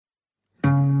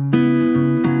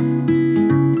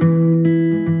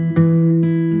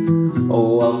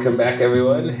Welcome back,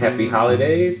 everyone. Happy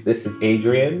holidays. This is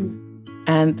Adrian.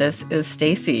 And this is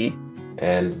Stacy.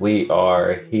 And we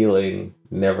are Healing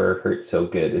Never Hurt So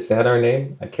Good. Is that our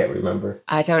name? I can't remember.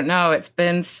 I don't know. It's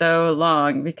been so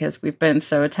long because we've been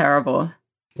so terrible.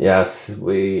 Yes,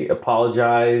 we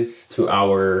apologize to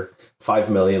our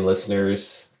 5 million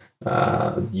listeners.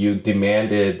 You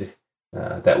demanded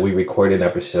that we record an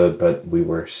episode, but we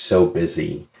were so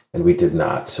busy and we did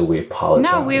not. So we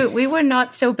apologize. No, we were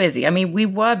not so busy. I mean, we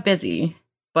were busy,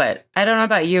 but I don't know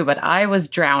about you, but I was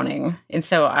drowning. And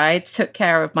so I took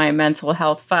care of my mental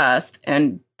health first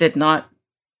and did not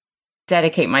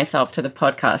dedicate myself to the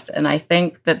podcast. And I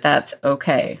think that that's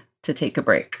okay to take a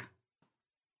break.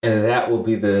 And that will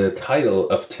be the title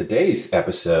of today's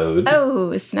episode.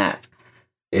 Oh, snap.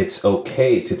 It's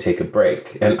okay to take a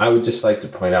break. And I would just like to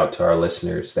point out to our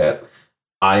listeners that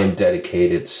I am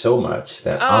dedicated so much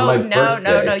that on my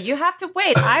birthday... No, you have to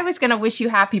wait. I was going to wish you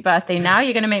happy birthday. Now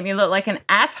you're going to make me look like an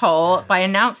asshole by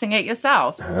announcing it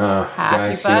yourself.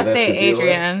 Happy birthday,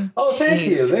 Adrian. Oh, thank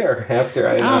you. There, after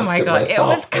I announced it myself. It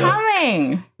was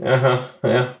coming.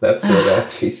 Yeah, that's what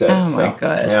she said. Oh, my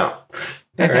God. Yeah.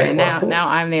 Okay, right, now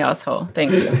I'm the asshole.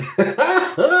 Thank you.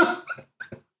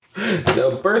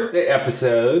 So, birthday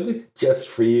episode just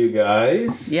for you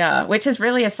guys. Yeah, which is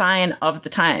really a sign of the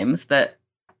times that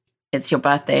it's your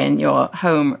birthday and you're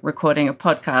home recording a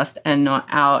podcast and not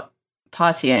out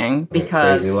partying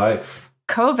because crazy life.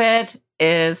 COVID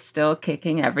is still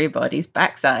kicking everybody's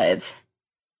backsides.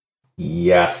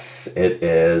 Yes, it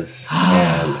is.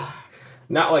 And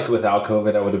not like without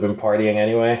COVID, I would have been partying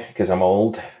anyway because I'm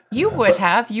old. You would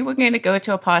have. You were going to go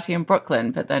to a party in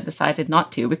Brooklyn, but then decided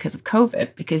not to because of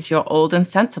COVID, because you're old and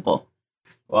sensible.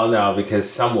 Well, no,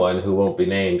 because someone who won't be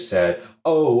named said,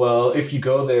 oh, well, if you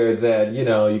go there, then,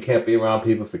 you can't be around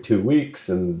people for 2 weeks,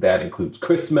 and that includes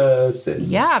Christmas. And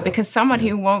yeah, so, because someone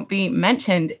who won't be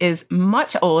mentioned is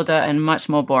much older and much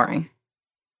more boring.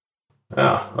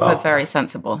 Oh, well. But very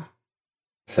sensible.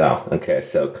 So, okay,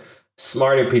 so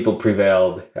smarter people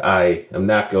prevailed. I am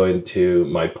not going to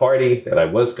my party that I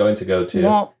was going to go to.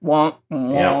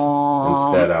 Yeah.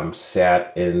 Instead, I'm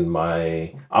sat in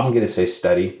my, I'm going to say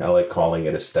study. I like calling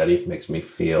it a study. It makes me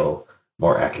feel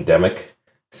more academic.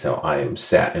 So I am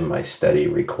sat in my study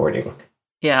recording.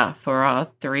 Yeah, for our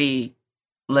 3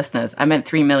 listeners. I meant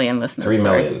 3 million listeners. 3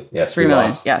 million. Sorry. Yes. 3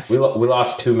 million. Yes. We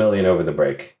lost 2 million over the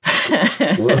break.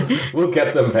 we'll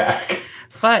get them back.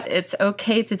 But it's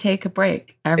okay to take a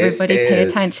break. Everybody pay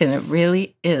attention. It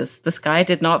really is. The sky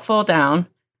did not fall down.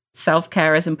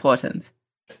 Self-care is important.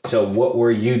 So what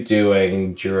were you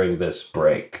doing during this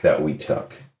break that we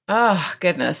took? Oh,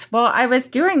 goodness. Well, I was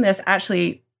doing this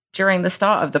actually during the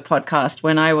start of the podcast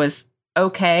when I was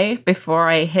okay before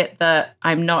I hit the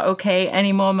I'm not okay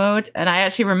anymore mode. And I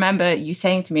actually remember you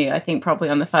saying to me, I think probably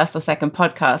on the first or second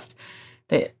podcast,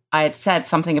 that I had said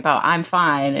something about I'm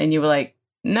fine. And you were like,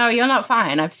 no, you're not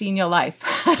fine. I've seen your life.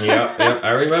 Yeah, I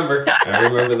remember. I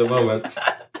remember the moment.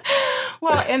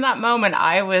 Well, in that moment,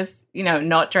 I was,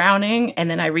 not drowning. And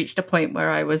then I reached a point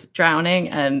where I was drowning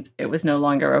and it was no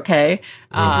longer okay.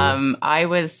 Mm-hmm. I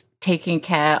was taking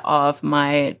care of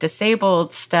my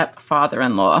disabled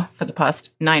stepfather-in-law for the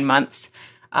past 9 months,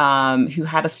 who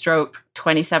had a stroke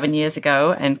 27 years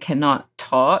ago and cannot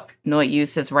talk nor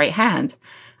use his right hand,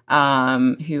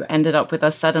 who ended up with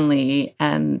us suddenly.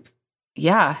 And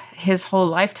yeah, his whole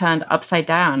life turned upside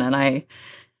down. And I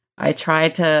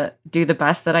tried to do the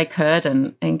best that I could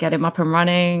and get him up and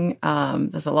running.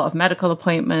 There's a lot of medical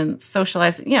appointments,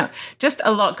 socializing, just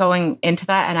a lot going into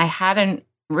that. And I hadn't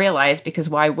realized, because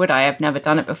why would I? I've never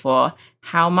done it before,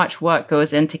 how much work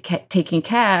goes into taking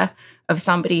care of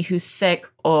somebody who's sick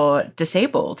or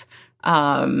disabled.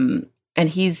 And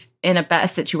he's in a better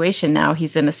situation now.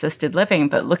 He's in assisted living.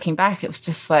 But looking back, it was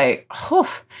just like,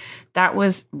 that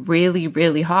was really,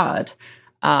 really hard.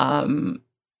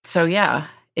 So yeah,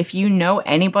 if you know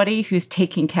anybody who's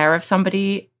taking care of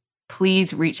somebody,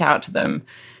 please reach out to them.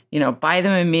 Buy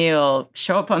them a meal,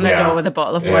 show up on their door with a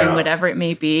bottle of wine, whatever it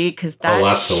may be, because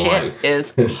that shit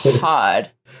is hard.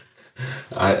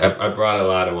 I brought a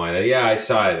lot of wine. Yeah, I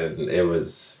saw it, and it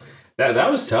was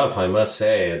that was tough, I must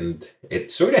say. And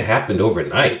it sort of happened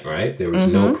overnight, right? There was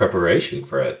no preparation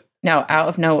for it. No, out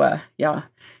of nowhere. Yeah.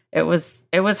 It was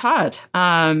hard.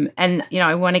 And,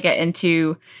 I want to get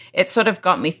into, it sort of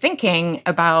got me thinking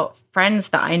about friends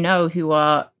that I know who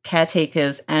are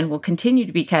caretakers and will continue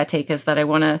to be caretakers that I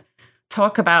want to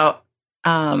talk about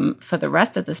for the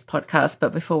rest of this podcast.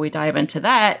 But before we dive into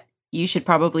that, you should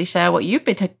probably share what you've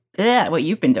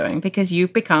been doing, because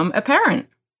you've become a parent.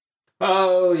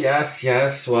 Oh,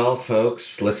 yes. Well,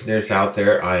 folks, listeners out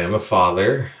there, I am a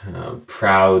father,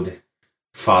 proud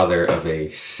father of a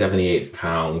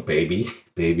 78-pound baby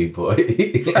boy.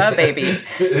 Fur baby.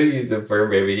 He's a fur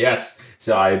baby, yes.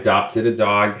 So I adopted a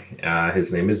dog.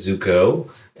 His name is Zuko.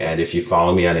 And if you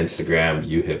follow me on Instagram,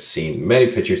 you have seen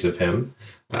many pictures of him.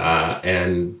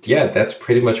 And yeah, that's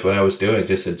pretty much what I was doing,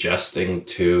 just adjusting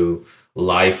to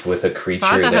life with a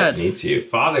creature that needs you.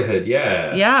 Fatherhood,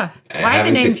 yeah. Yeah. Why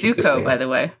the name Zuko, by the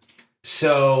way?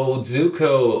 So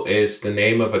Zuko is the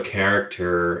name of a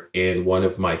character in one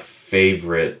of my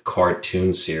favorite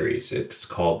cartoon series. It's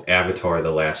called Avatar: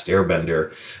 The Last Airbender.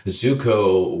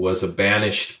 Zuko was a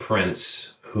banished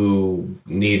prince who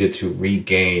needed to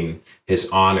regain his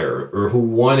honor, or who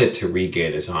wanted to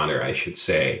regain his honor, I should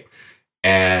say.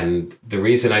 And the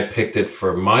reason I picked it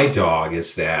for my dog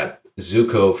is that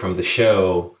Zuko from the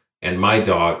show and my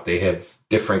dog, they have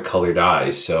different colored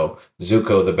eyes. So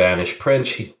Zuko, the banished prince,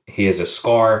 he has a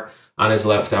scar on his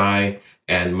left eye,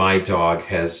 and my dog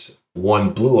has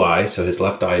one blue eye. So his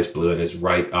left eye is blue and his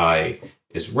right eye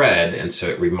is red. And so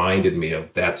it reminded me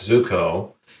of that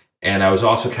Zuko. And I was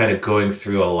also kind of going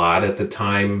through a lot at the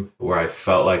time where I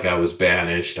felt like I was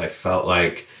banished. I felt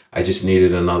like I just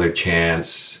needed another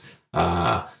chance,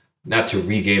 not to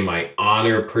regain my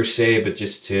honor per se, but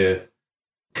just to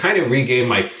kind of regain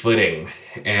my footing.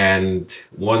 And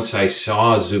once I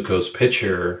saw Zuko's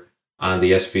picture on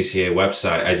the SPCA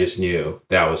website, I just knew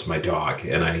that was my dog.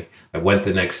 And I went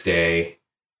the next day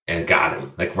and got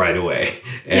him like right away.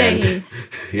 And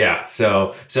yeah,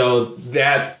 so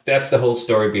that's the whole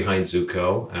story behind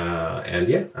Zuko. And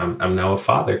yeah, I'm now a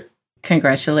father.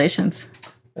 Congratulations.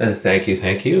 Thank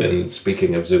you. And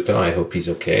speaking of Zuko, I hope he's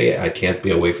okay. I can't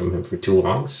be away from him for too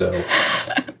long. So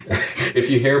if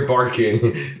you hear barking,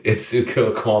 it's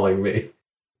Zuko calling me.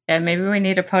 And maybe we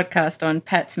need a podcast on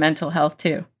pets' mental health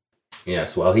too.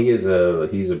 Yes, well, he's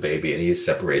a baby and he has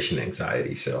separation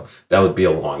anxiety. So that would be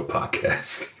a long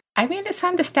podcast. I mean, it's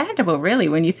understandable, really,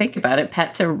 when you think about it.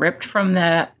 Pets are ripped from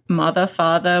their mother,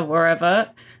 father, wherever,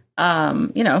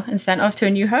 and sent off to a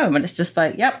new home. And it's just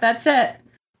like, yep, that's it.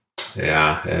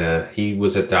 Yeah, he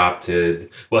was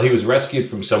adopted. Well, he was rescued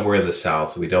from somewhere in the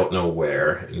South. We don't know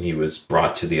where. And he was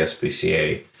brought to the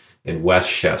SPCA in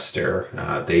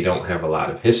Westchester. They don't have a lot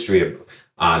of history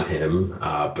on him.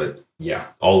 But yeah,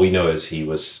 all we know is he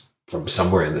was from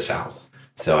somewhere in the South.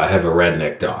 So I have a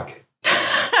redneck dog.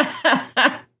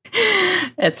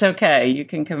 It's okay. You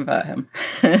can convert him.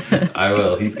 I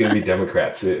will. He's going to be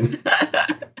Democrat soon.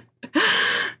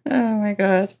 Oh my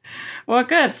God. Well,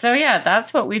 good. So yeah,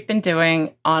 that's what we've been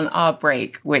doing on our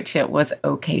break, which it was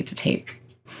okay to take.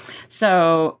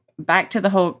 So back to the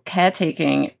whole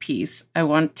caretaking piece, I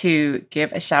want to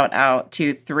give a shout out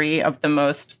to 3 of the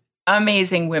most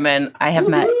amazing women I have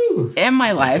met in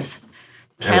my life.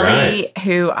 Kelly,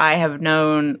 who I have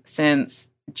known since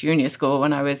junior school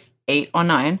when I was 8 or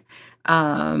 9.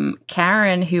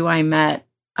 Karen, who I met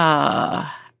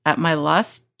at my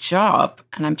last job,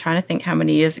 and I'm trying to think how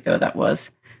many years ago that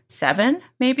was. 7,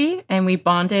 maybe? And we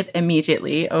bonded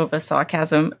immediately over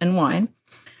sarcasm and wine.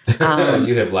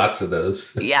 You have lots of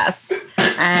those. Yes.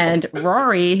 And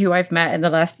Rory, who I've met in the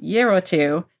last year or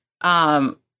 2,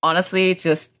 honestly,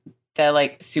 just they're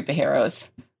like superheroes.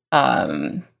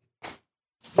 All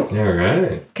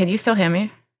right. Can you still hear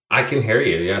me? I can hear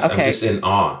you. Yes, okay. I'm just in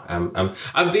awe.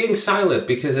 I'm being silent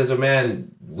because as a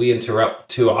man, we interrupt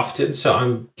too often. So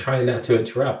I'm trying not to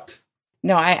interrupt.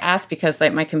 No, I asked because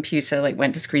like my computer like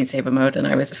went to screensaver mode and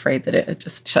I was afraid that it had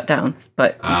just shut down.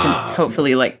 But you can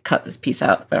hopefully like cut this piece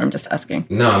out. But I'm just asking.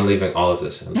 No, I'm leaving all of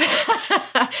this in.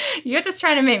 You're just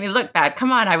trying to make me look bad.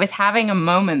 Come on, I was having a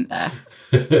moment there.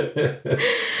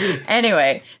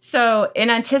 Anyway, so in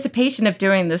anticipation of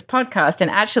doing this podcast,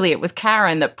 and actually it was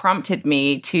Karen that prompted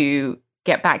me to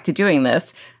get back to doing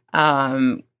this.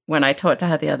 When I talked to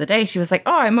her the other day, she was like,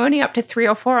 "Oh, I'm only up to 3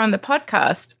 or 4 on the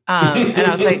podcast," and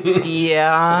I was like,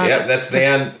 "Yeah, that's the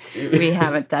end. We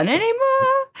haven't done any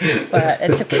more, but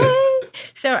it's okay."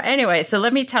 So anyway, so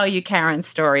let me tell you Karen's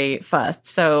story first.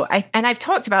 So I've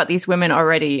talked about these women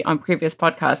already on previous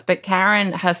podcasts, but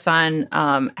Karen, her son,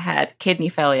 had kidney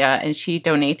failure, and she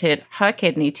donated her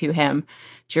kidney to him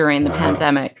during the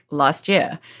pandemic last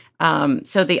year.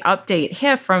 So the update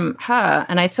here from her,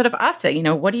 and I sort of asked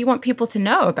her, what do you want people to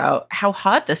know about how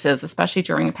hard this is, especially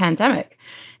during a pandemic?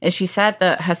 And she said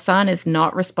that her son is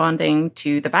not responding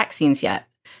to the vaccines yet.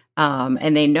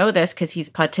 And they know this because he's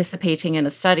participating in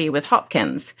a study with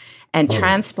Hopkins, and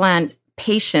transplant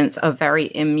patients are very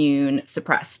immune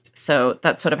suppressed. So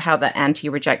that's sort of how the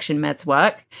anti-rejection meds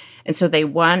work. And so they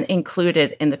weren't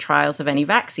included in the trials of any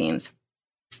vaccines.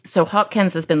 So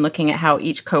Hopkins has been looking at how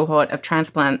each cohort of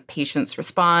transplant patients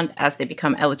respond as they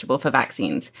become eligible for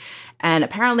vaccines. And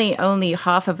apparently only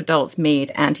half of adults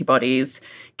made antibodies,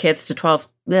 kids to 12,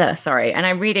 and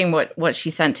I'm reading what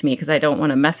she sent to me because I don't want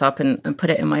to mess up and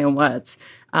put it in my own words.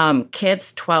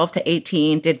 Kids 12 to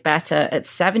 18 did better at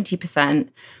 70%,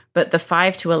 but the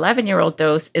 5 to 11-year-old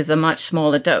dose is a much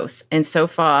smaller dose. And so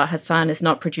far, Hassan is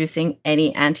not producing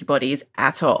any antibodies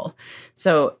at all.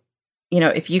 So,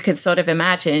 if you could sort of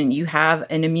imagine you have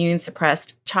an immune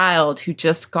suppressed child who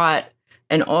just got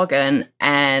an organ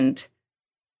and,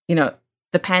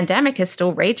 the pandemic is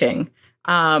still raging.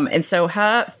 And so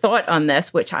her thought on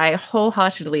this, which I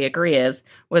wholeheartedly agree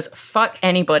was fuck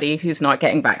anybody who's not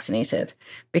getting vaccinated.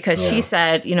 Because she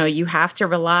said, you have to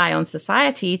rely on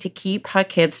society to keep her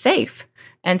kids safe.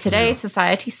 And today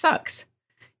society sucks,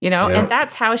 and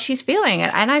that's how she's feeling.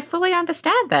 And I fully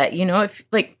understand that, if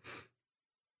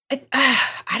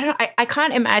I don't know. I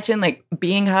can't imagine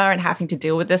being her and having to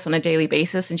deal with this on a daily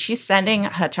basis. And she's sending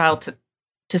her child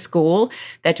to school.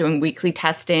 They're doing weekly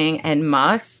testing and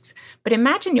masks. But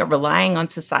imagine you're relying on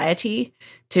society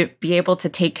to be able to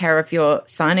take care of your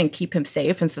son and keep him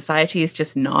safe. And society is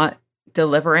just not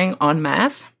delivering en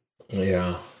masse.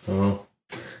 Yeah. Well,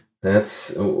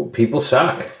 people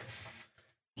suck.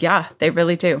 Yeah, they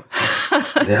really do.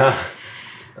 Yeah.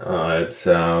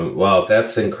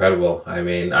 That's incredible. I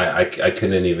mean, I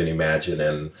couldn't even imagine.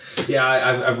 And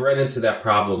I've run into that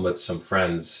problem with some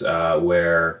friends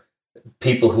where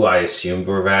people who I assumed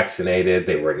were vaccinated,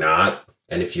 they were not.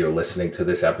 And if you're listening to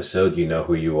this episode, you know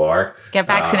who you are. Get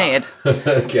vaccinated.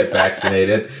 Get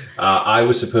vaccinated. I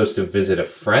was supposed to visit a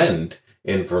friend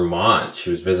in Vermont. She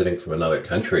was visiting from another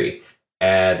country.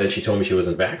 And then she told me she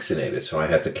wasn't vaccinated. So I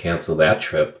had to cancel that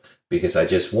trip because I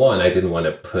didn't want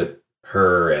to put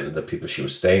her and the people she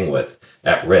was staying with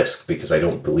at risk because I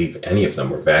don't believe any of them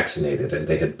were vaccinated, and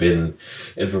they had been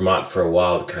in Vermont for a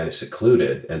while, kind of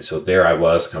secluded. And so there I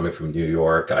was coming from New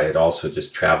York. I had also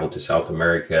just traveled to South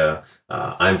America.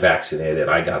 I'm vaccinated.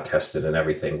 I got tested and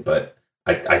everything, but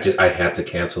I had to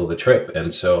cancel the trip.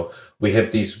 And so we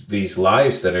have these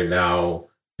lives that are now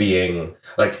being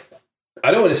I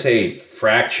don't want to say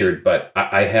fractured, but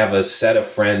I have a set of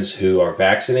friends who are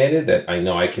vaccinated that I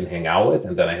know I can hang out with.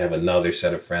 And then I have another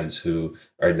set of friends who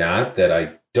are not, that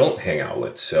I don't hang out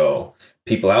with. So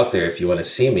people out there, if you want to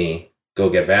see me,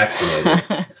 go get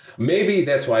vaccinated. Maybe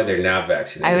that's why they're not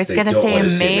vaccinated. I was going to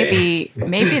say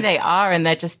maybe they are, and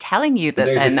they're just telling you that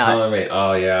they're not. Telling me,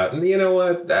 oh yeah, you know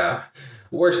what?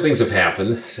 Worse things have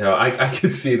happened. So I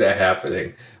could see that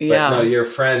happening. But no, your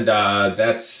friend,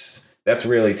 that's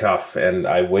really tough, and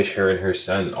I wish her and her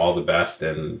son all the best,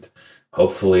 and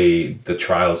hopefully the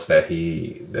trials that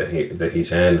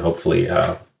he's in, hopefully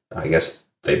I guess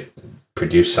they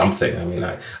produce something. I mean,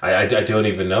 I don't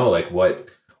even know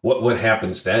what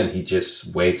happens then. He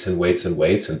just waits and waits and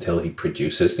waits until he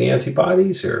produces the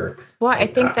antibodies, or I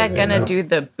think they're gonna do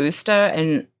the booster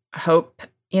and hope,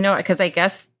 because I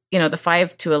guess the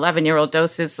 5 to 11-year-old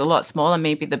dose is a lot smaller.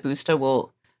 Maybe the booster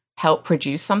will help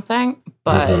produce something,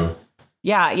 but. Mm-hmm.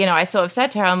 Yeah, I sort of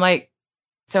said to her, I'm like,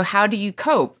 so how do you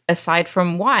cope aside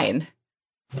from wine?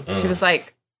 She was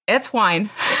like, it's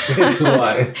wine. It's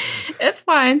wine. It's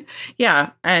wine. Yeah.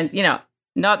 And,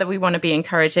 not that we want to be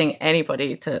encouraging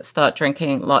anybody to start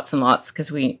drinking lots and lots,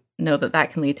 because we know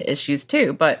that can lead to issues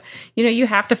too. But, you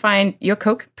have to find your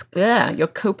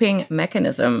coping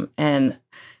mechanism. And,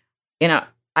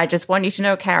 I just want you to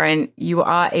know, Karen, you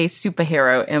are a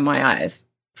superhero in my eyes,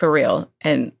 for real.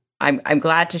 And I'm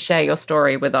glad to share your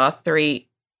story with our 3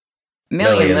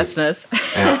 million listeners.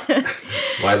 Yeah.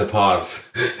 Why the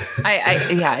pause?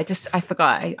 I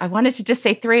forgot. I wanted to just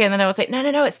say 3, and then I was like,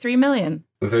 no, it's 3 million.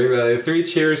 3 million. 3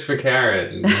 cheers for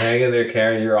Karen. Hang in there,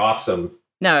 Karen. You're awesome.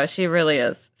 No, she really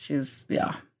is. She's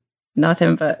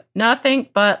nothing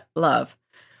but love.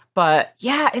 But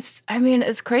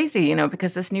it's crazy,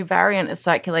 because this new variant is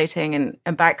circulating,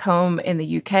 and back home in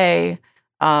the UK.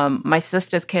 My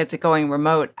sister's kids are going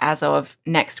remote as of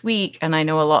next week, and I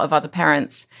know a lot of other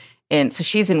parents so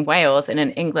she's in Wales, and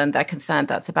in England, they're concerned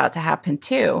that's about to happen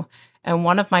too. And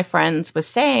one of my friends was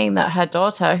saying that her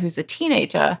daughter, who's a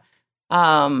teenager,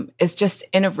 is just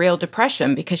in a real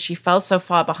depression because she fell so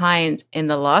far behind in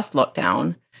the last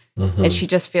lockdown. Mm-hmm. And she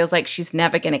just feels like she's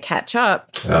never going to catch up.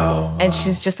 Oh, and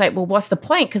she's just like, well, what's the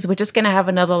point? Because we're just going to have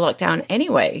another lockdown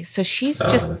anyway. So she's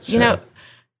just,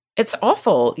 it's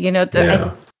awful,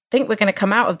 I think we're going to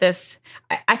come out of this.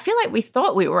 I feel like we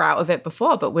thought we were out of it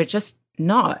before, but we're just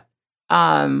not.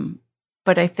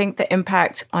 But I think the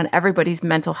impact on everybody's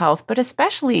mental health, but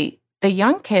especially the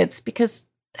young kids, because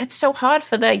it's so hard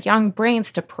for their young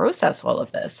brains to process all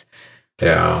of this.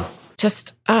 Yeah.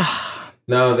 just,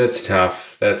 No, that's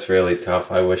tough. That's really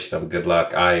tough. I wish them good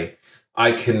luck.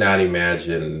 I cannot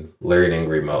imagine learning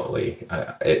remotely.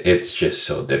 It's just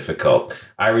so difficult.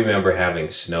 I remember having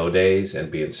snow days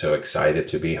and being so excited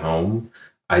to be home.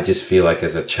 I just feel like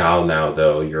as a child now,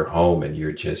 though, you're home and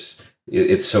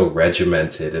it's so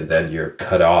regimented, and then you're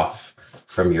cut off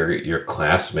from your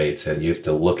classmates and you have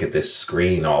to look at this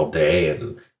screen all day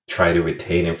and try to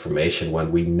retain information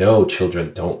when we know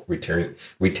children don't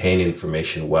retain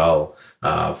information well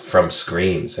from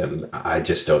screens. And I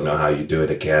just don't know how you do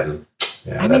it again.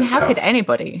 Yeah, I mean, how could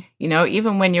anybody?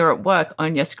 Even when you're at work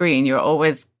on your screen, you're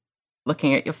always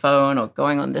looking at your phone or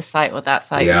going on this site or that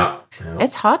site. Yeah.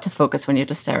 It's hard to focus when you're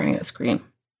just staring at a screen.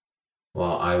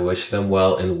 Well, I wish them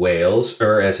well in Wales,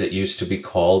 or as it used to be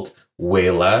called,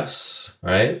 Wales,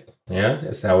 right? Yeah,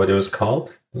 is that what it was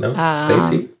called? No,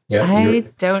 Stacey? Yeah, I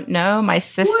don't know. My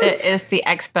sister is the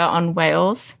expert on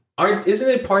Wales. Isn't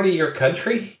it part of your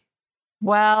country?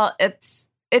 Well,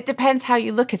 it depends how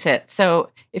you look at it.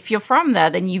 So if you're from there,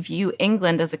 then you view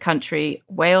England as a country,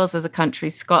 Wales as a country,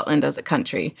 Scotland as a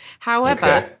country.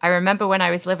 However, I remember when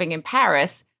I was living in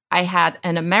Paris, I had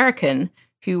an American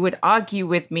who would argue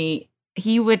with me.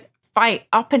 He would fight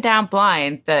up and down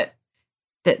blind that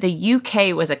the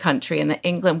UK was a country and that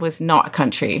England was not a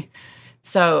country.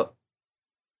 So,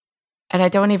 and I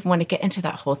don't even want to get into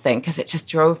that whole thing because it just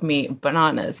drove me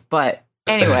bananas. But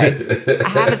anyway, I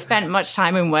haven't spent much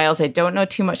time in Wales. I don't know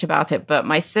too much about it, but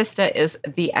my sister is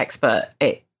the expert.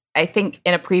 I think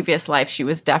in a previous life, she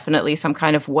was definitely some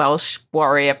kind of Welsh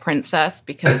warrior princess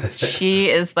because she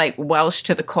is like Welsh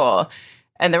to the core.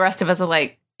 And the rest of us are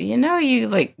like, you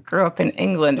like grew up in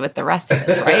England with the rest of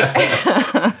us,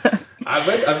 right?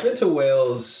 I've been to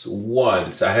Wales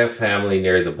once. I have family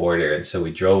near the border, and so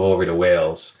we drove over to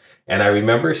Wales. And I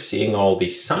remember seeing all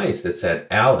these signs that said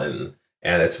Alan,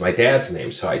 and it's my dad's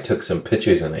name. So I took some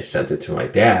pictures and I sent it to my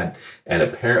dad. And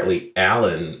apparently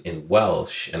Alan in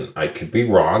Welsh, and I could be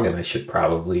wrong, and I should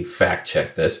probably fact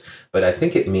check this, but I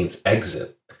think it means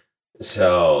exit.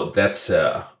 So that's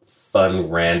a fun,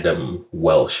 random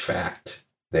Welsh fact.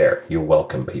 There, you're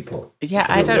welcome, people. Yeah,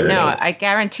 I don't know. I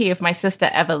guarantee if my sister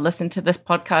ever listened to this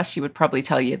podcast, she would probably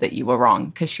tell you that you were wrong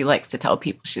because she likes to tell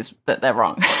people that they're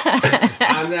wrong.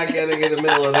 I'm not getting in the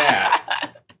middle of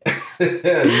that.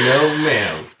 No,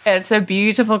 ma'am. It's a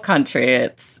beautiful country.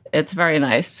 It's very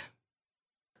nice.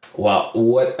 Well,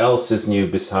 what else is new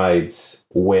besides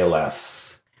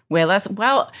Wales? Wales?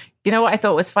 Well, you know what I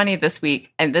thought was funny this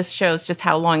week, and this shows just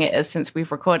how long it is since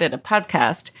we've recorded a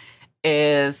podcast,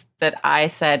 is that I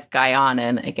said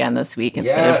Guyanan again this week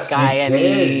instead of Guyanese. You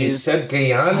did. You said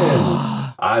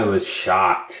Guyanan. I was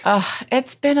shocked.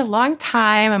 It's been a long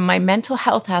time and my mental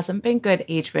health hasn't been good,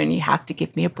 Adrian. You have to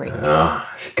give me a break.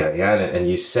 Guyanan. And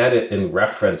you said it in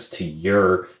reference to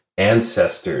your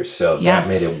ancestors, so that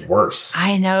made it worse.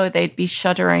 I know, they'd be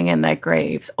shuddering in their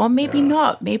graves. Or maybe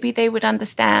not. Maybe they would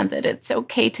understand that it's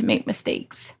okay to make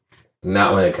mistakes.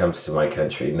 Not when it comes to my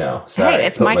country, no. Sorry, hey,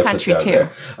 it's my country too.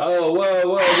 There. Oh,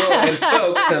 whoa. And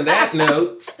folks, on that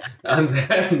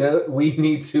note, we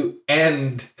need to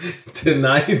end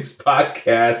tonight's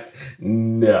podcast.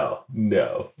 No.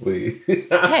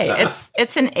 Hey,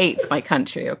 it's an eighth, my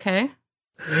country, okay?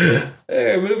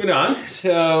 Moving on.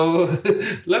 So,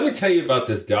 let me tell you about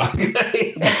this dog.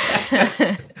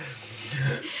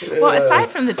 Well, aside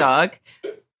from the dog,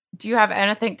 do you have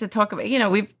anything to talk about?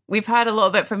 We've heard a little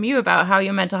bit from you about how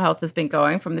your mental health has been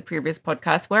going from the previous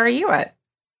podcast. Where are you at?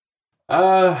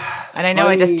 And I know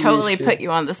I just totally put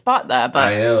you on the spot there,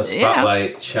 but I know,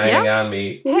 spotlight shining on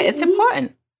me. Hey, it's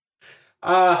important.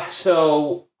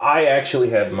 So I actually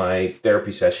had my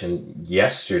therapy session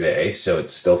yesterday, so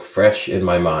it's still fresh in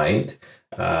my mind.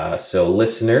 So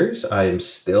listeners, I'm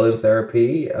still in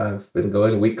therapy. I've been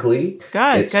going weekly.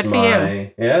 Good for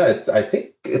you. Yeah, I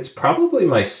think it's probably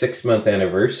my 6-month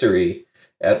anniversary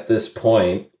at this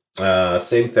point.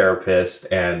 Same therapist,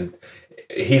 and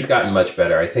he's gotten much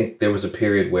better. I think there was a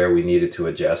period where we needed to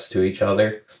adjust to each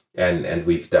other, and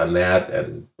we've done that,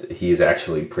 and he's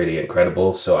actually pretty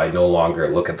incredible. So I no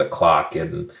longer look at the clock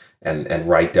and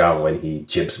write down when he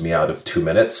jibs me out of 2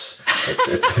 minutes.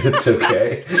 It's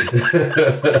okay.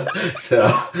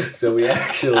 so we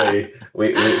actually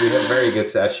we have very good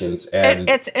sessions, and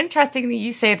it's interesting that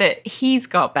you say that he's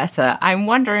got better. I'm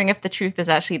wondering if the truth is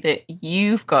actually that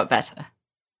you've got better,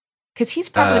 because he's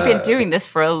probably been doing this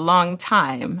for a long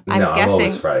time. I'm guessing. I'm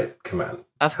always right. Come on.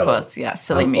 Of course, yeah.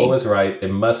 Silly I'm me. Always right.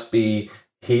 It must be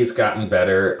He's gotten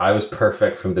better. I was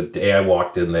perfect from the day I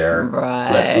walked in there.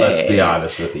 Right. Let's be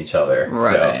honest with each other.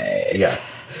 Right. So,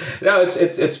 yes. No,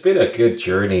 it's been a good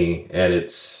journey, and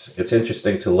it's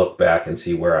interesting to look back and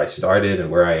see where I started and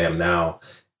where I am now.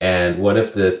 And one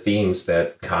of the themes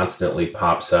that constantly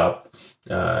pops up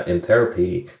in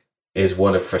therapy is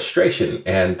one of frustration.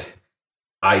 And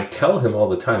I tell him all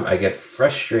the time, I get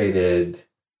frustrated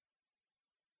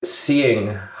seeing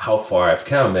how far I've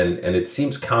come, and it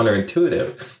seems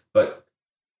counterintuitive, but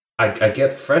I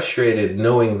get frustrated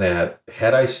knowing that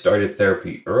had I started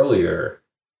therapy earlier,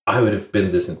 I would have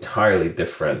been this entirely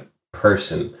different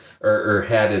person, or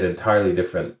had an entirely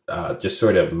different just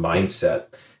sort of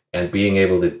mindset and being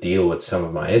able to deal with some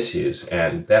of my issues.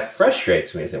 And that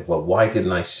frustrates me. I say, well, why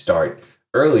didn't I start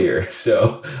earlier?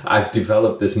 So I've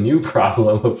developed this new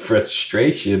problem of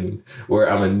frustration where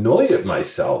I'm annoyed at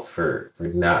myself for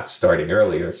not starting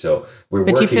earlier. So we're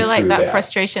working through that. But do you feel like that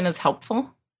frustration is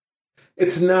helpful?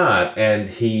 It's not. And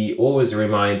he always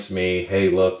reminds me, hey,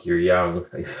 look, you're young,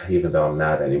 even though I'm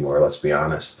not anymore, let's be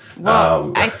honest.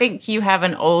 Well, I think you have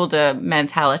an older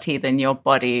mentality than your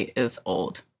body is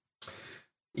old.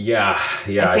 Yeah.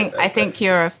 I think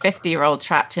you're a 50-year-old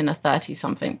trapped in a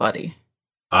 30-something body.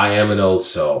 I am an old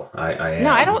soul. I am. No,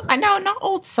 I know, not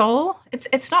old soul.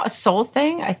 It's not a soul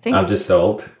thing. I think I'm just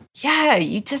old. Yeah,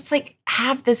 you just like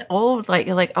have this old, like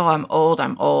you're like, oh, I'm old.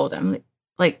 I'm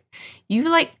like you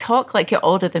like talk like you're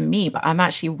older than me, but I'm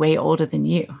actually way older than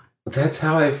you. That's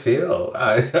how I feel.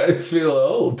 I feel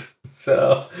old.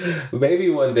 So maybe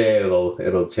one day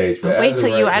it'll change. But wait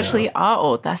till you actually are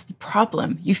old. That's the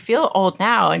problem. You feel old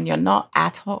now, and you're not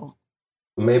at all.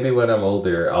 Maybe when I'm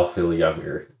older, I'll feel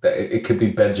younger. It could be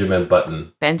Benjamin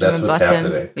Button. That's what's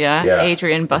happening. Yeah,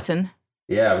 Adrian Button.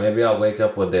 Yeah, maybe I'll wake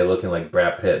up one day looking like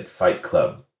Brad Pitt, Fight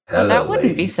Club. Hello, that wouldn't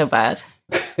ladies. be so bad.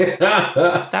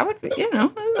 That would be,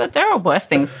 there are worse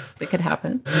things that could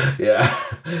happen. Yeah,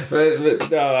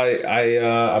 but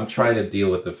no, I'm trying to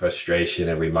deal with the frustration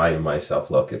and reminding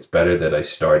myself, look, it's better that I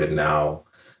started now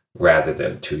rather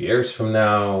than 2 years from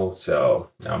now. So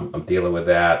I'm dealing with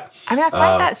that. I mean, I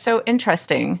find that so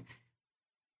interesting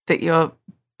that you're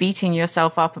beating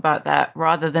yourself up about that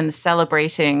rather than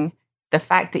celebrating the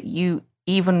fact that you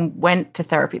even went to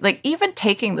therapy. Like, even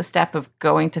taking the step of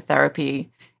going to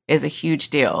therapy is a huge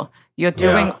deal. You're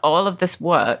doing all of this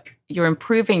work, you're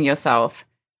improving yourself,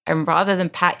 and rather than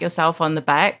pat yourself on the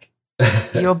back,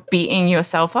 you're beating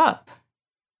yourself up.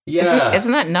 Yeah.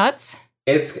 Isn't that nuts?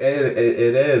 It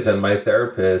is. And my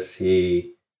therapist,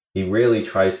 he really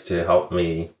tries to help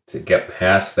me to get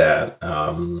past that.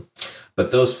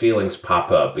 But those feelings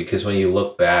pop up because when you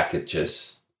look back at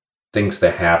just things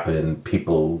that happen,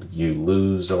 people you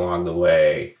lose along the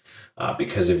way,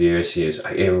 because of your issues,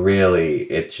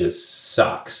 it just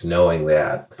sucks knowing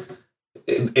that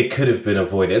it could have been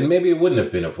avoided. And maybe it wouldn't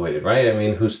have been avoided, right? I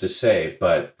mean, who's to say?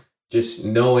 But just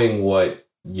knowing what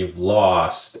you've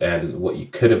lost and what you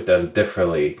could have done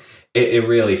differently, it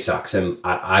really sucks. And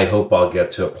I hope I'll get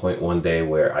to a point one day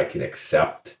where I can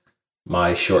accept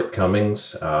my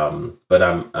shortcomings. But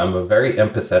I'm a very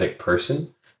empathetic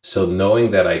person. So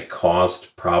knowing that I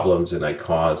caused problems and I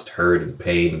caused hurt and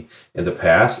pain in the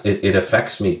past, it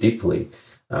affects me deeply.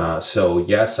 So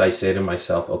yes, I say to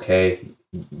myself, okay,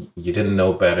 you didn't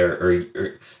know better, or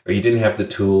you didn't have the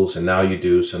tools, and now you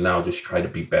do. So now just try to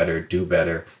be better, do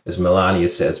better. As Melania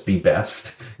says, be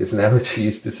best. Isn't that what she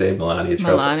used to say, Melania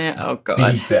Trump? Melania, oh God.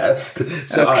 Be best.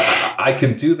 So okay. I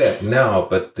can do that now,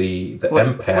 but the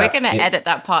empath... We're going to edit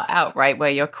that part out, right,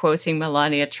 where you're quoting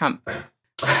Melania Trump.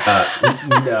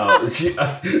 No,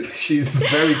 she's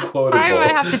very quotable. I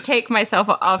might have to take myself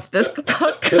off this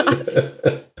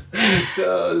podcast.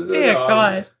 Dear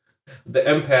God. The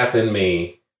empath in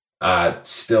me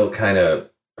still kind of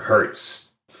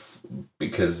hurts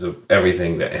because of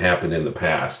everything that happened in the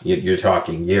past. You're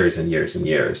talking years and years and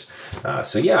years.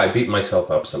 So yeah, I beat myself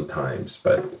up sometimes,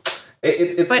 but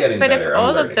it's getting better. But if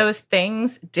all of those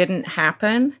things didn't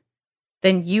happen,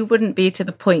 then you wouldn't be to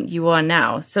the point you are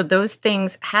now. So those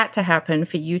things had to happen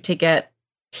for you to get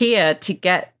here, to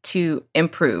get to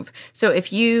improve. So if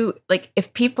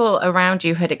people around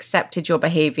you had accepted your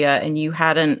behavior and you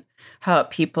hadn't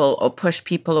hurt people or pushed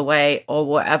people away or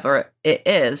whatever it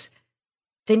is,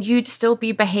 then you'd still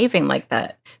be behaving like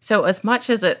that. So as much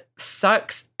as it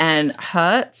sucks and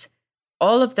hurts,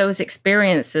 all of those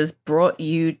experiences brought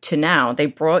you to now. They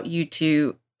brought you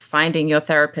to finding your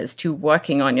therapist, to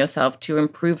working on yourself, to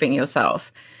improving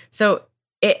yourself. So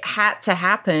it had to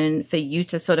happen for you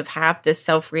to sort of have this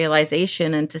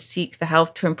self-realization and to seek the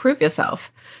help to improve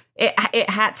yourself. it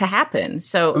had to happen.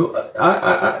 So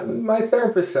my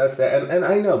therapist says that, and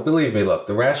I know, believe me, look,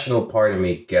 the rational part of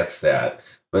me gets that.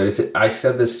 But I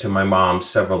said this to my mom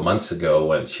several months ago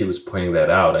when she was pointing that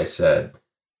out. I said,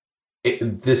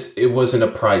 it wasn't a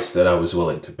price that I was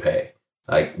willing to pay.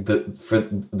 Like for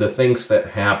the things that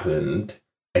happened,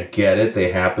 I get it.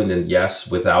 They happened. And yes,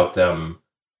 without them,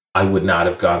 I would not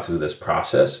have gone through this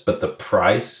process. But the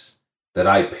price that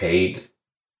I paid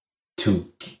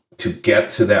to get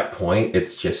to that point,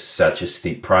 it's just such a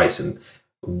steep price. And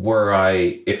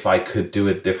if I could do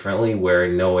it differently, where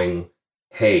knowing,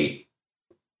 hey,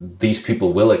 these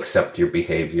people will accept your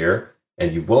behavior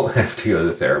and you won't have to go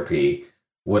to therapy,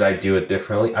 would I do it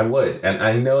differently? I would. And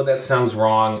I know that sounds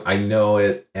wrong. I know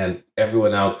it. And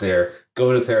everyone out there,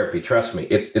 go to therapy. Trust me,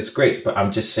 it's great. But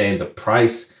I'm just saying the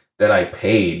price that I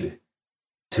paid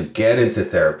to get into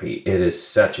therapy, it is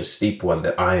such a steep one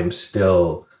that I am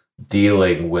still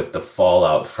dealing with the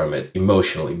fallout from it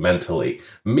emotionally, mentally,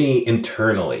 me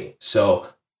internally. So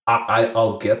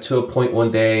I'll get to a point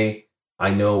one day, I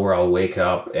know, where I'll wake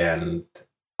up and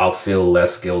I'll feel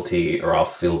less guilty or I'll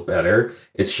feel better.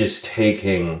 It's just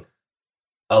taking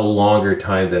a longer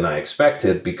time than I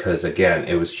expected because, again,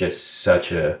 it was just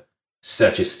such a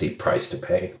steep price to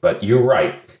pay. But you're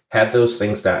right. Had those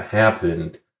things not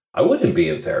happened, I wouldn't be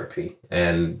in therapy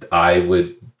and I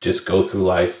would just go through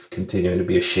life continuing to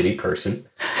be a shitty person.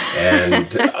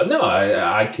 And no,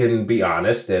 I can be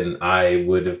honest. And I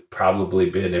would have probably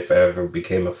been, if I ever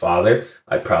became a father,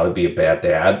 I'd probably be a bad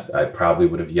dad. I probably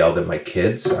would have yelled at my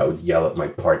kids. I would yell at my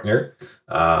partner.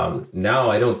 Now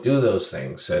I don't do those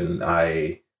things. And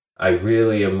I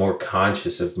really am more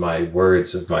conscious of my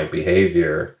words, of my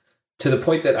behavior, to the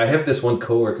point that I have this one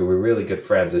coworker, we're really good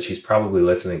friends, and she's probably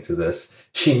listening to this.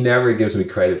 She never gives me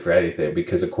credit for anything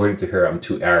because, according to her, I'm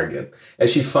too arrogant. And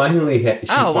she finally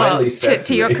said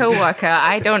to your coworker,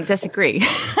 I don't disagree.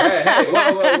 hey,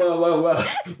 whoa.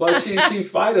 Well, she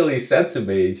finally said to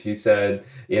me, she said,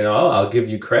 I'll give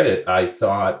you credit. I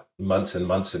thought months and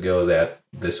months ago that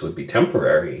this would be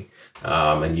temporary,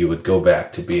 and you would go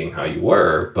back to being how you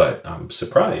were. But I'm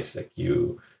surprised that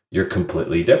you're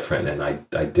completely different. And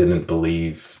I didn't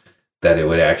believe that it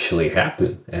would actually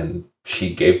happen. And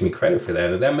she gave me credit for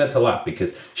that. And that meant a lot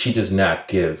because she does not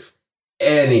give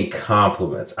any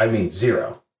compliments. I mean,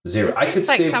 zero. I could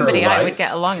save her life. I would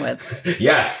get along with.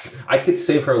 Yes. I could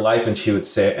save her life and she would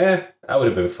say, I would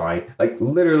have been fine. Like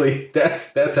literally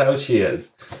that's how she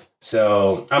is.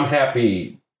 So I'm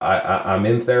happy. I'm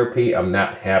in therapy. I'm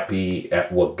not happy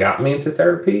at what got me into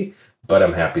therapy, but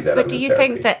I'm happy that I'm in therapy. But do you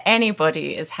think that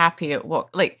anybody is happy at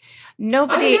what, like,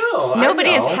 nobody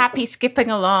is happy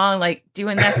skipping along, like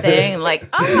doing their thing, like,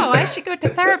 oh, I should go to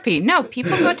therapy. No,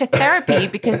 people go to therapy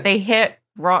because they hit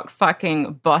rock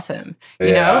fucking bottom.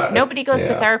 You know, nobody goes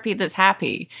to therapy that's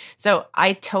happy. So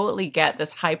I totally get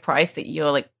this high price that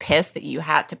you're like pissed that you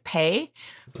had to pay,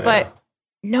 but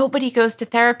nobody goes to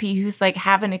therapy who's like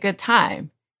having a good time,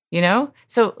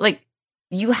 So like,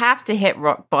 you have to hit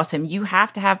rock bottom. You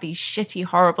have to have these shitty,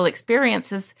 horrible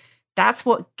experiences. That's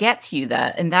what gets you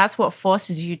there. And that's what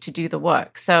forces you to do the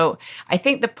work. So I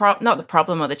think not the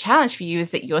problem or the challenge for you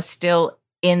is that you're still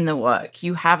in the work.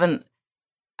 You haven't,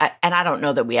 and I don't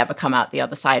know that we ever come out the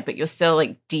other side, but you're still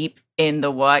like deep in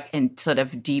the work and sort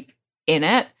of deep in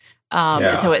it.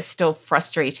 And so it's still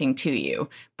frustrating to you.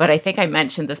 But I think I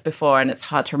mentioned this before and it's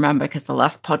hard to remember because the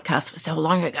last podcast was so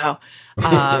long ago.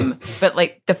 But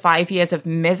like the 5 years of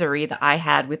misery that I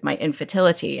had with my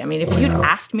infertility. I mean, if you'd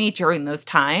asked me during those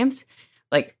times,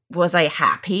 like, was I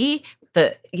happy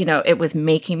that, it was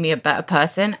making me a better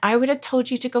person? I would have told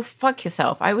you to go fuck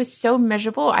yourself. I was so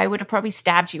miserable. I would have probably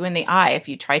stabbed you in the eye if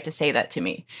you tried to say that to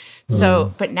me.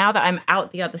 So, but now that I'm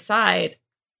out the other side,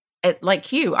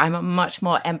 like you, I'm a much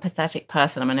more empathetic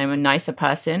person. I'm a nicer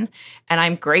person. And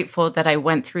I'm grateful that I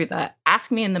went through that. Ask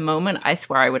me in the moment, I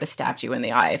swear I would have stabbed you in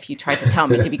the eye if you tried to tell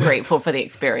me to be grateful for the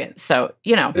experience. So,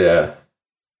 Yeah.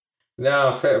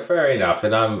 No, fair enough.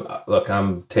 And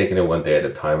I'm taking it one day at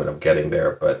a time and I'm getting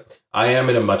there. But I am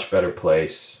in a much better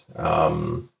place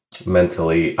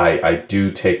mentally. I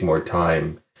do take more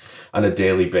time on a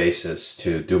daily basis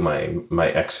to do my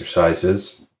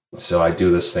exercises. So I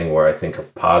do this thing where I think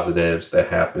of positives that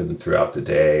happen throughout the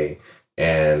day,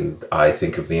 and I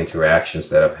think of the interactions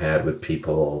that I've had with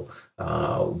people.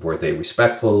 Were they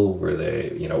respectful? Were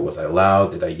they, was I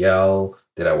loud? Did I yell?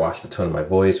 Did I watch the tone of my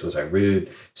voice? Was I rude?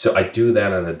 So I do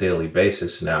that on a daily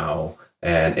basis now,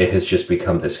 and it has just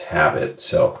become this habit.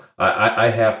 So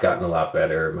I have gotten a lot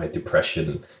better. My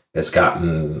depression has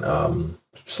gotten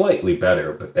slightly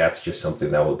better, but that's just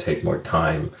something that will take more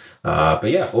time.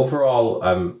 But yeah, overall,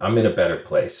 I'm in a better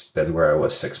place than where I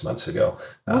was 6 months ago.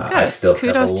 Well, good. I still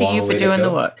Kudos to you for doing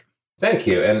the work. Thank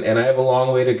you. And I have a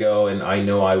long way to go, and I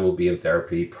know I will be in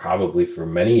therapy probably for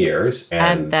many years.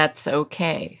 And that's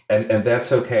okay. And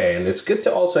that's okay. And it's good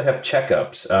to also have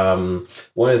checkups.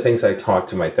 One of the things I talked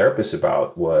to my therapist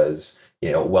about was,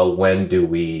 well, when do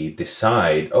we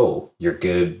decide, oh, you're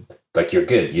good, like you're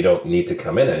good, you don't need to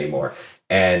come in anymore?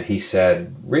 And he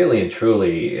said, really and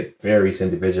truly, it varies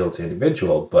individual to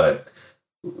individual, but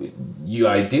you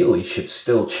ideally should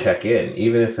still check in,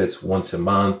 even if it's once a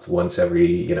month, once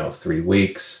every 3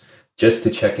 weeks, just to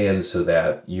check in so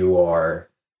that you are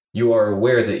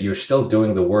aware that you're still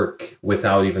doing the work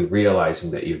without even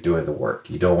realizing that you're doing the work.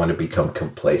 You don't want to become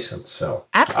complacent. So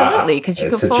absolutely, because you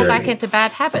can fall back into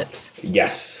bad habits.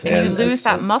 Yes, and you lose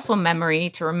that muscle memory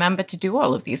to remember to do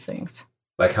all of these things.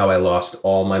 Like how I lost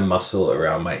all my muscle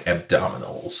around my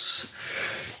abdominals.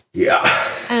 Yeah.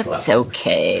 It's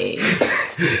okay.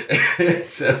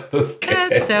 It's okay.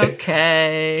 It's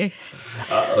okay.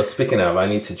 Speaking of, I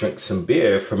need to drink some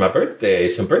beer for my birthday.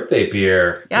 Some birthday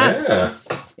beer. Yes.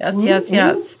 Yeah.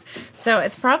 Yes. So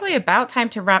it's probably about time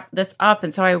to wrap this up.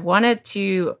 And so I wanted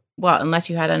to, well, unless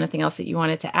you had anything else that you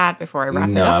wanted to add before I wrap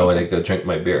it up. No, I want to go drink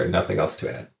my beer. Nothing else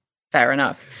to add. Fair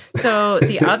enough. So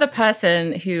the other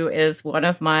person who is one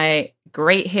of my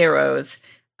great heroes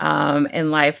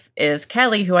in life is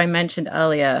Kelly, who I mentioned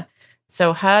earlier.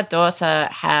 So her daughter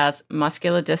has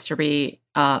muscular dystrophy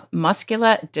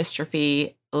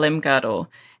limb girdle,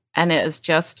 and it is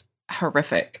just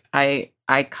horrific. I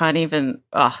can't even.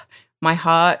 My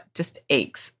heart just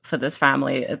aches for this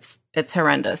family. It's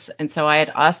horrendous. And so I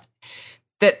had asked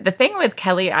the thing with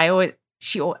Kelly. And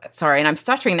I'm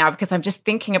stuttering now because I'm just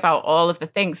thinking about all of the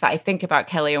things that I think about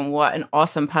Kelly and what an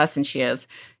awesome person she is.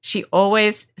 She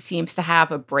always seems to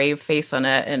have a brave face on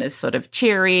it and is sort of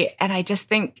cheery. And I just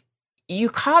think you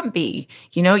can't be,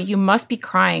 you must be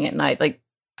crying at night. Like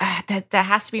there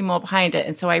has to be more behind it.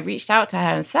 And so I reached out to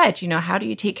her and said, how do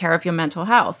you take care of your mental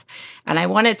health? And I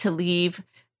wanted to leave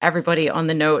everybody on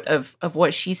the note of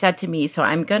what she said to me. So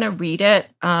I'm going to read it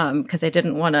because I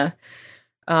didn't want to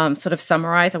sort of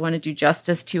summarize. I want to do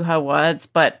justice to her words,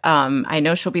 but I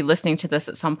know she'll be listening to this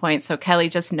at some point. So Kelly,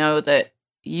 just know that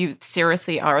you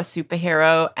seriously are a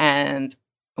superhero. And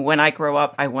when I grow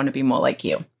up, I want to be more like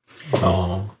you.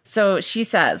 Oh. So she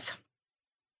says,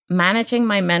 managing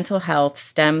my mental health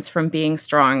stems from being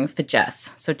strong for Jess.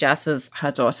 So Jess is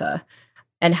her daughter,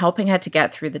 and helping her to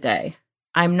get through the day.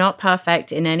 I'm not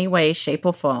perfect in any way, shape,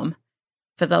 or form.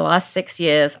 For the last 6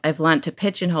 years, I've learned to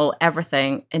pigeonhole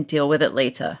everything and deal with it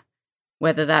later.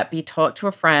 Whether that be talk to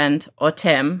a friend or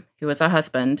Tim, who is her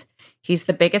husband, he's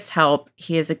the biggest help.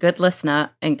 He is a good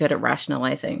listener and good at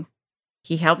rationalizing.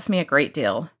 He helps me a great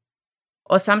deal.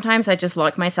 Or sometimes I just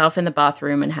lock myself in the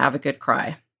bathroom and have a good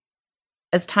cry.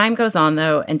 As time goes on,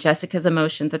 though, and Jessica's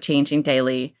emotions are changing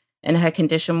daily and her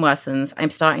condition worsens,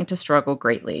 I'm starting to struggle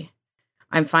greatly.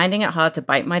 I'm finding it hard to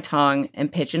bite my tongue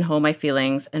and pigeonhole my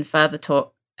feelings and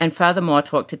furthermore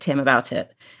talk to Tim about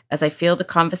it, as I feel the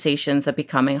conversations are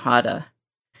becoming harder.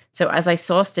 So as I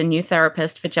sourced a new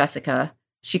therapist for Jessica,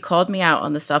 she called me out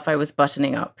on the stuff I was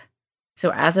buttoning up.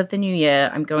 So as of the new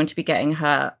year, I'm going to be getting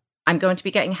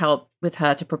help with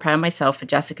her to prepare myself for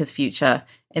Jessica's future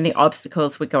and the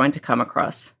obstacles we're going to come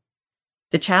across.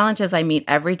 The challenges I meet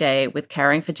every day with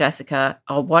caring for Jessica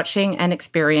are watching and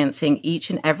experiencing each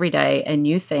and every day a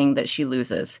new thing that she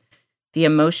loses, the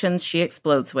emotions she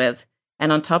explodes with,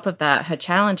 and on top of that, her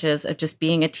challenges of just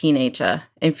being a teenager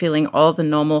and feeling all the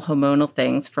normal hormonal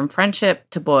things from friendship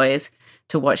to boys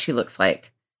to what she looks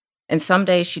like. And some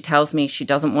days she tells me she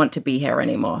doesn't want to be here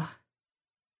anymore.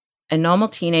 A normal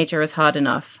teenager is hard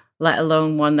enough, let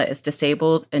alone one that is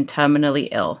disabled and terminally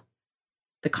ill.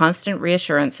 The constant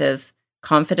reassurances,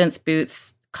 confidence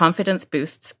boosts,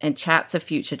 and chats of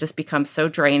future just become so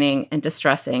draining and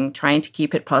distressing, trying to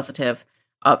keep it positive,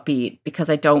 upbeat, because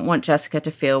I don't want Jessica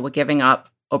to feel we're giving up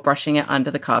or brushing it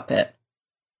under the carpet.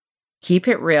 Keep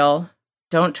it real.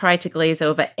 Don't try to glaze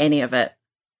over any of it.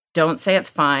 Don't say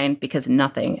it's fine, because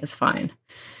nothing is fine.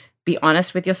 Be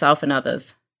honest with yourself and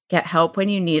others. Get help when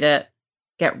you need it.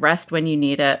 Get rest when you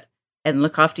need it. And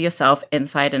look after yourself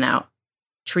inside and out.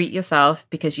 Treat yourself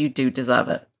because you do deserve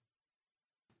it.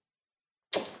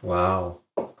 Wow.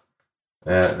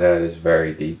 That is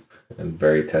very deep and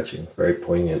very touching, very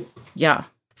poignant. Yeah.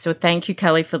 So thank you,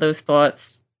 Kelly, for those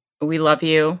thoughts. We love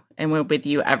you, and we're with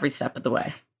you every step of the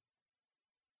way.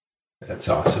 That's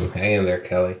awesome. Hang in there,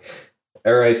 Kelly.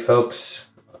 All right, folks.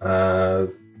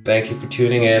 Thank you for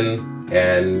tuning in,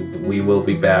 and we will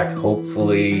be back,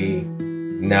 hopefully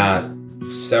not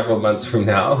several months from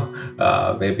now,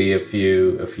 maybe a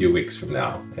few weeks from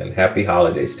now. And happy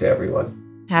holidays to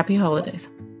everyone. Happy holidays.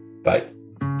 Bye.